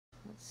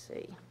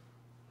see.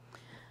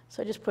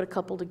 So I just put a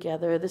couple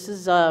together. This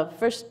is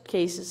first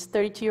case is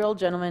 32-year-old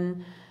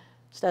gentleman,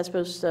 status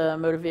post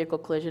motor vehicle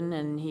collision,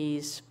 and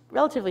he's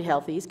relatively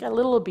healthy. He's got a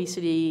little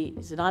obesity.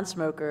 He's a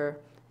non-smoker.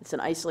 It's an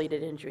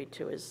isolated injury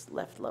to his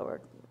left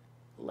lower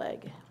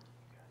leg.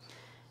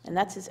 And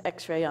that's his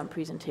x-ray on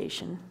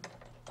presentation.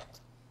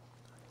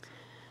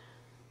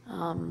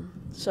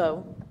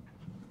 So,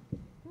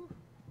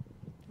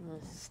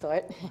 let's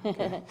start.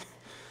 Okay.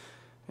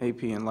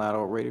 AP and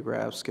lateral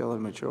radiograph,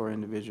 skeleton mature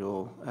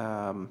individual.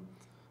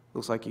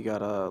 Looks like you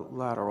got a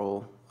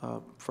lateral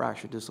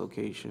fracture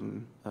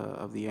dislocation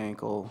of the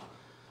ankle,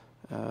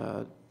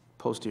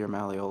 posterior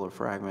malleolar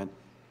fragment,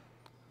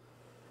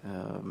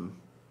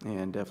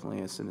 and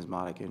definitely a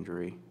syndesmotic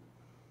injury.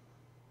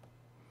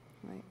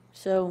 Right.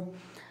 So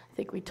I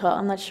think we talked,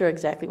 I'm not sure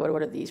exactly what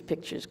order these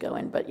pictures go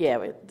in, but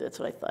yeah, that's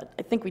what I thought.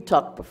 I think we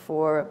talked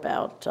before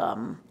about,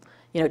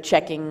 you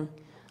know,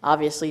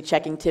 obviously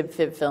checking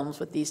tib-fib films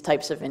with these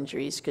types of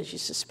injuries because you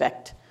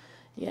suspect,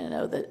 you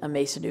know, that a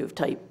Mason-Uve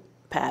type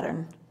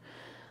pattern.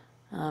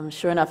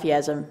 Sure enough, he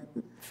has a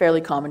fairly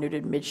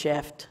comminuted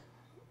midshaft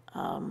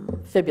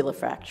fibula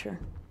fracture.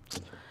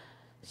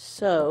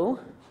 So,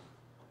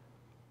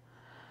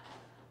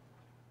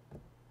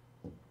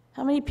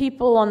 how many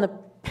people on the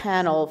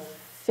panel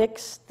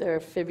fixed their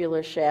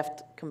fibular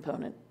shaft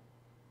component?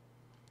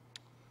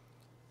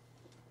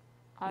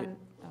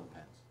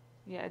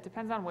 Yeah, it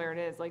depends on where it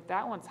is. Like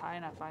that one's high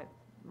enough, I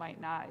might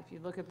not. If you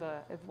look at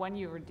if when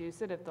you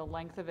reduce it, if the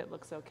length of it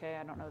looks okay,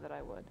 I don't know that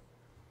I would.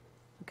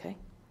 Okay.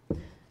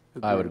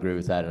 I would agree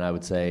with that, and I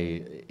would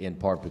say in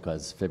part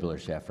because fibular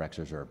shaft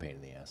fractures are a pain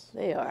in the ass.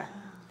 They are.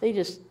 They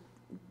just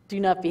do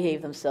not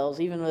behave themselves,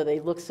 even though they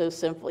look so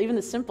simple, even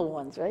the simple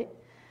ones, right?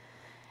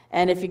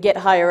 And if you get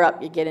higher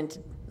up, you get into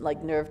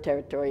like nerve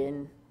territory,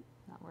 and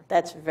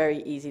that's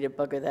very easy to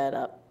bugger that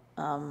up.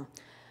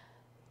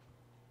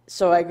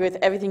 So I agree with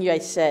everything you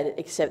guys said,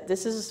 except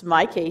this is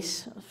my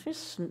case.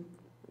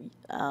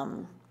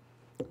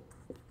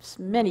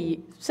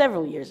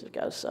 Several years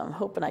ago, so I'm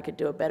hoping I could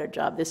do a better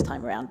job this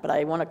time around. But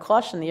I want to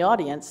caution the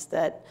audience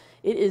that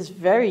it is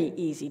very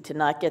easy to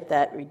not get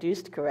that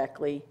reduced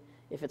correctly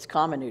if it's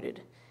comminuted.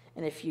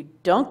 And if you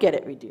don't get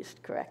it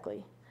reduced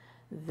correctly,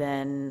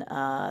 then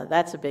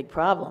that's a big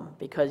problem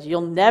because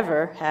you'll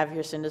never have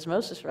your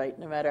syndesmosis right,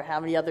 no matter how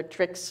many other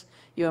tricks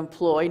you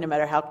employ, no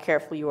matter how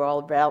careful you are all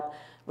about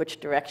which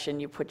direction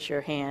you put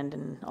your hand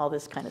and all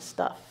this kind of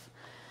stuff.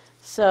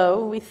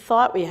 So we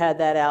thought we had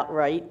that out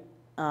right.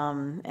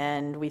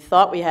 And we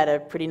thought we had a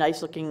pretty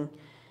nice looking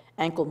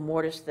ankle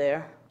mortise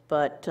there,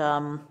 but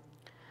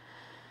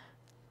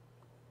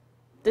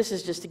this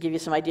is just to give you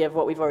some idea of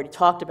what we've already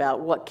talked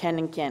about, what can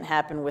and can't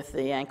happen with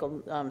the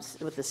ankle,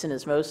 with the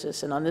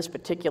syndesmosis. And on this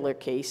particular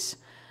case,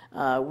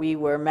 we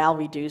were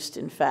malreduced,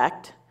 in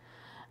fact.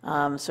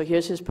 So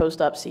here's his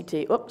post-op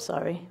CT. Oops,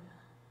 sorry.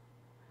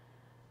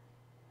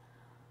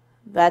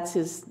 That's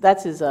his,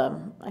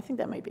 I think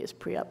that might be his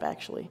pre-op,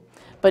 actually.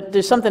 But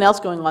there's something else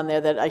going on there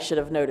that I should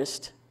have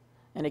noticed.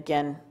 And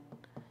again,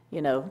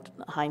 you know,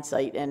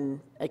 hindsight and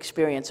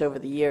experience over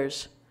the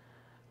years.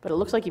 But it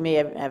looks like he may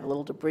have a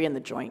little debris in the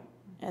joint.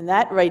 And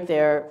that right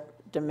there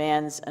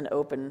demands an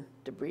open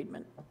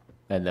debridement.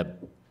 And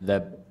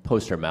the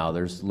posterior mal,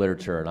 there's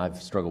literature, and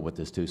I've struggled with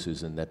this too,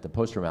 Susan, that the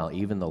posterior mal,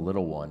 even the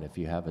little one, if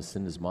you have a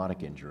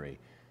syndesmotic injury,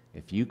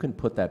 if you can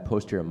put that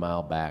posterior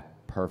mal back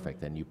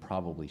perfect, and you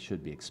probably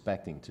should be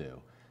expecting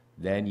to,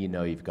 then you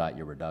know you've got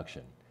your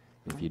reduction.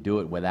 If you do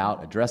it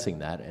without addressing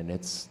that, and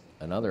it's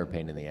another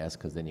pain in the ass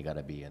because then you got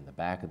to be in the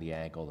back of the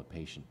ankle, the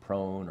patient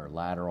prone or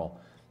lateral.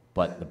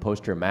 But the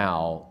posterior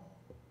mal,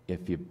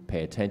 if you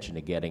pay attention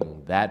to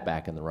getting that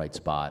back in the right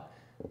spot,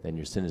 then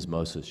your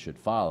syndesmosis should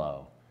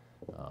follow,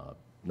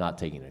 not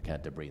taking into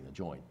account debris in the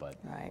joint. But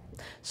right.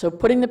 So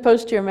putting the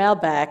posterior mal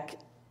back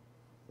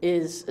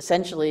is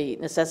essentially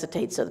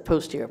necessitates a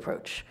posterior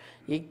approach.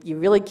 You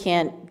really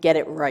can't get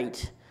it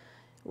right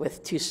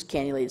with two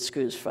cannulated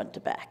screws front to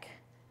back.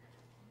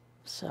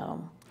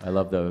 So I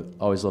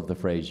always love the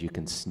phrase, you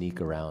can sneak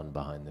around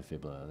behind the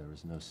fibula. There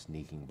was no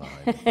sneaking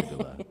behind the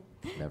fibula.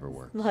 Never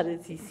worked. Not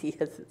as easy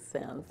as it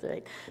sounds,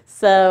 right?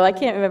 So I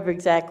can't remember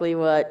exactly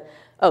what,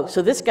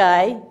 so this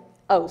guy,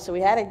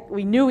 so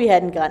we knew we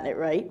hadn't gotten it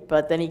right,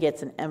 but then he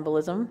gets an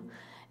embolism,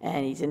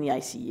 and he's in the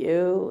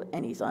ICU,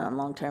 and he's on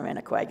long-term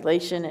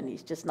anticoagulation, and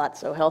he's just not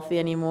so healthy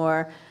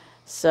anymore.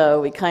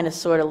 So we kind of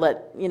sort of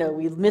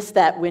we missed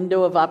that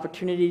window of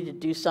opportunity to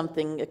do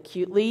something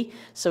acutely.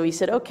 So we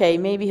said, okay,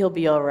 maybe he'll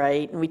be all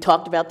right. And we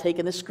talked about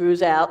taking the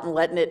screws out and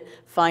letting it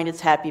find its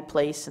happy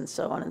place and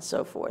so on and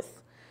so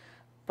forth.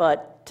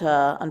 But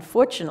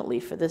unfortunately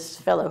for this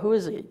fellow, who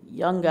is a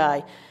young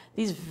guy,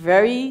 these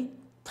very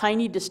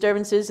tiny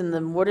disturbances in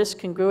the mortise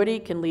congruity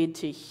can lead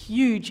to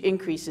huge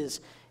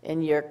increases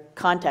in your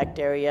contact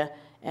area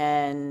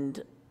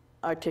and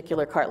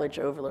articular cartilage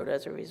overload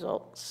as a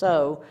result.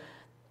 So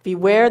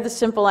beware the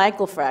simple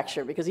ankle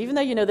fracture, because even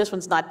though you know this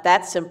one's not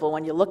that simple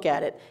when you look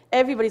at it,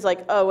 everybody's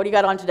like, oh, what do you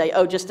got on today?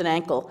 Oh, just an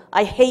ankle.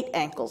 I hate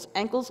ankles.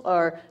 Ankles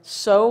are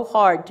so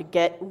hard to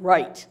get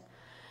right.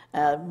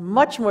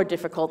 Much more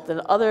difficult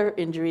than other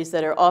injuries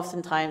that are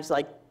oftentimes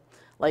like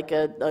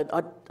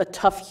a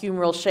tough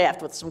humeral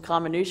shaft with some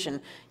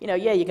comminution. You know,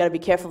 yeah, you got to be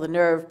careful of the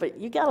nerve, but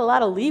you got a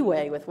lot of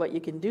leeway with what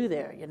you can do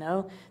there, you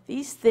know?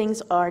 These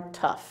things are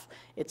tough.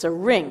 It's a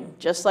ring,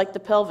 just like the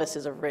pelvis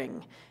is a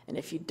ring. And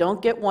if you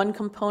don't get one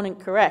component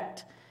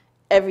correct,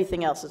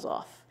 everything else is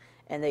off.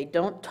 And they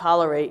don't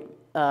tolerate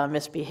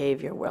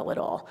misbehavior well at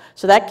all.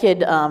 So that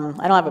kid, I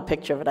don't have a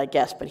picture of it, I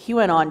guess, but he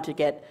went on to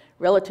get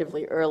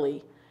relatively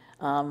early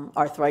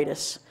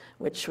arthritis,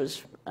 which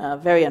was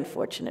very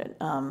unfortunate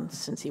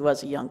since he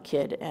was a young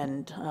kid.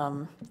 And,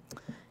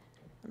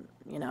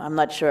 you know, I'm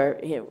not sure,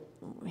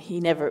 we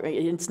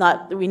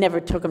never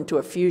took him to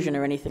a fusion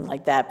or anything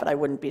like that, but I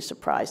wouldn't be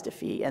surprised if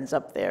he ends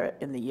up there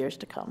in the years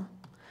to come.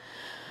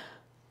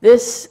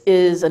 This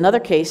is another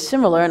case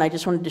similar, and I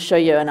just wanted to show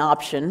you an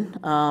option.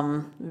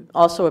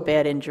 Also a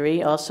bad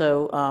injury,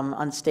 also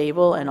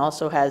unstable, and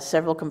also has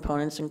several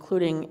components,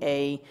 including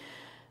a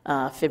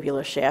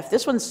fibular shaft.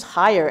 This one's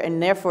higher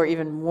and therefore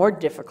even more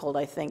difficult,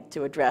 I think,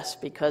 to address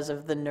because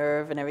of the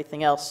nerve and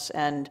everything else.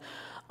 And,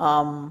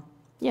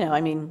 you know,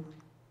 I mean,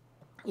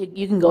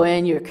 you can go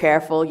in, you're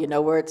careful, you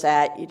know where it's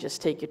at, you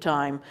just take your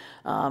time.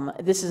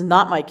 This is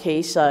not my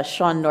case.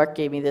 Sean Nork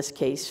gave me this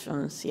case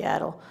from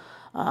Seattle.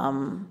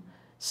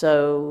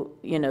 So,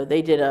 you know,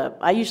 they did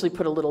I usually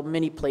put a little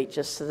mini plate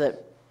just so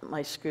that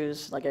my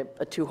screws, like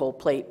a two-hole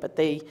plate, but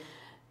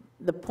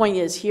the point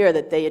is here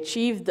that they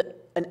achieved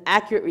an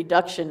accurate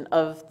reduction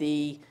of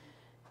the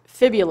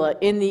fibula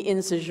in the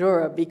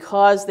incisura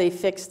because they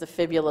fixed the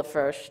fibula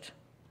first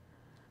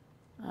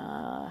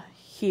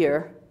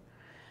here.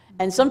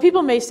 And some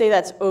people may say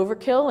that's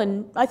overkill,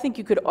 and I think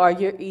you could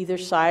argue either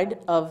side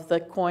of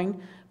the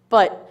coin,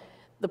 but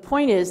the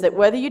point is that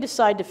whether you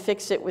decide to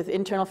fix it with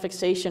internal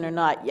fixation or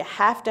not, you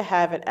have to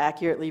have it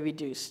accurately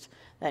reduced.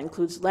 That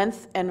includes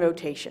length and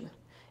rotation.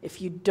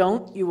 If you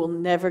don't, you will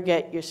never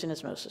get your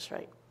syndesmosis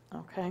right,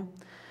 okay?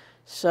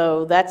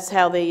 So that's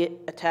how they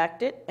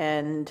attacked it,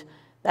 and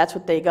that's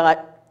what they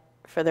got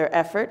for their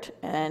effort,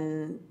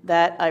 and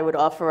that I would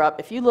offer up.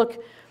 If you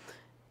look,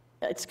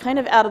 it's kind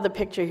of out of the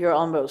picture here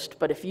almost,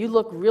 but if you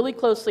look really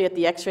closely at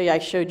the x-ray I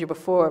showed you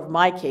before of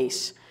my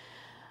case,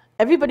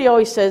 everybody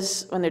always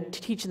says when they're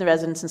teaching the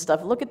residents and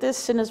stuff, look at this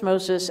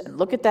syndesmosis and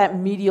look at that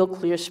medial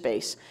clear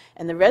space.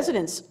 And the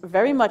residents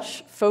very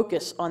much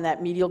focus on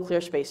that medial clear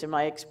space in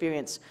my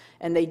experience.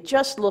 And they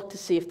just look to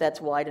see if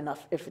that's wide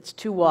enough, if it's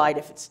too wide,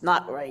 if it's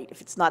not right, if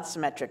it's not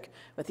symmetric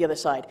with the other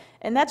side.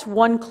 And that's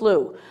one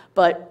clue.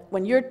 But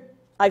when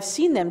I've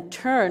seen them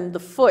turn the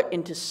foot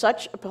into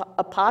such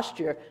a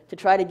posture to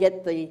try to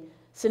get the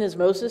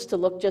syndesmosis to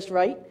look just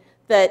right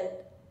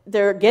that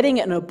they're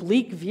getting an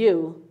oblique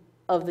view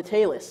of the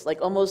talus, like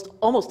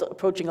almost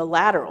approaching a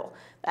lateral.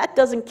 That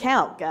doesn't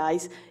count,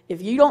 guys.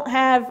 If you don't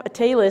have a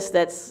talus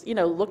that's, you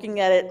know, looking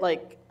at it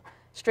like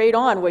straight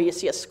on where you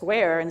see a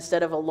square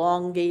instead of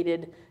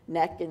elongated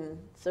neck and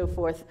so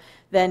forth,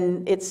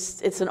 then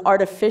it's an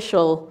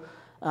artificial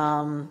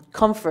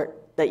comfort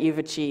that you've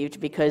achieved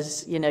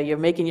because, you know, you're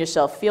making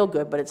yourself feel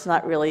good, but it's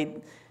not really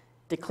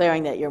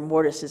declaring that your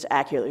mortise is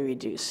accurately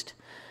reduced.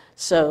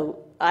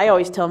 So I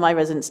always tell my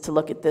residents to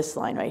look at this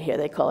line right here.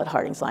 They call it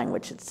Harding's line,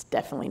 which it's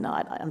definitely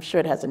not. I'm sure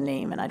it has a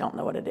name, and I don't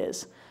know what it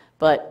is.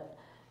 But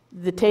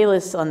the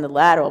talus on the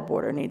lateral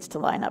border needs to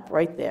line up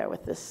right there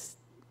with this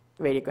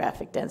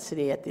radiographic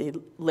density at the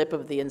lip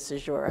of the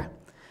incisura.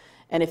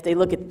 And if they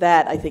look at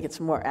that, I think it's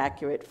more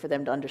accurate for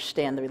them to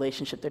understand the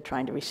relationship they're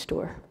trying to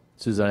restore.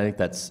 Susan, I think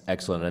that's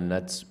excellent, and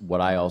that's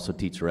what I also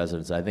teach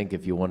residents. I think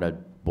if you want to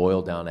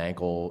boil down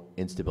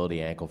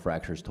instability ankle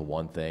fractures to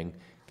one thing,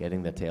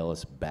 getting the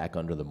talus back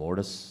under the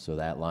mortise so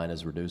that line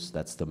is reduced,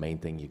 that's the main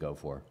thing you go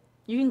for.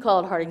 You can call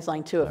it Harding's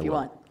line too if you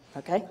want,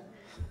 okay?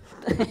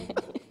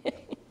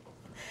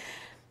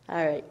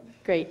 All right,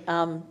 great.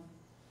 Done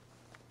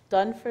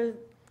for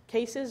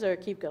cases or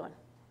keep going?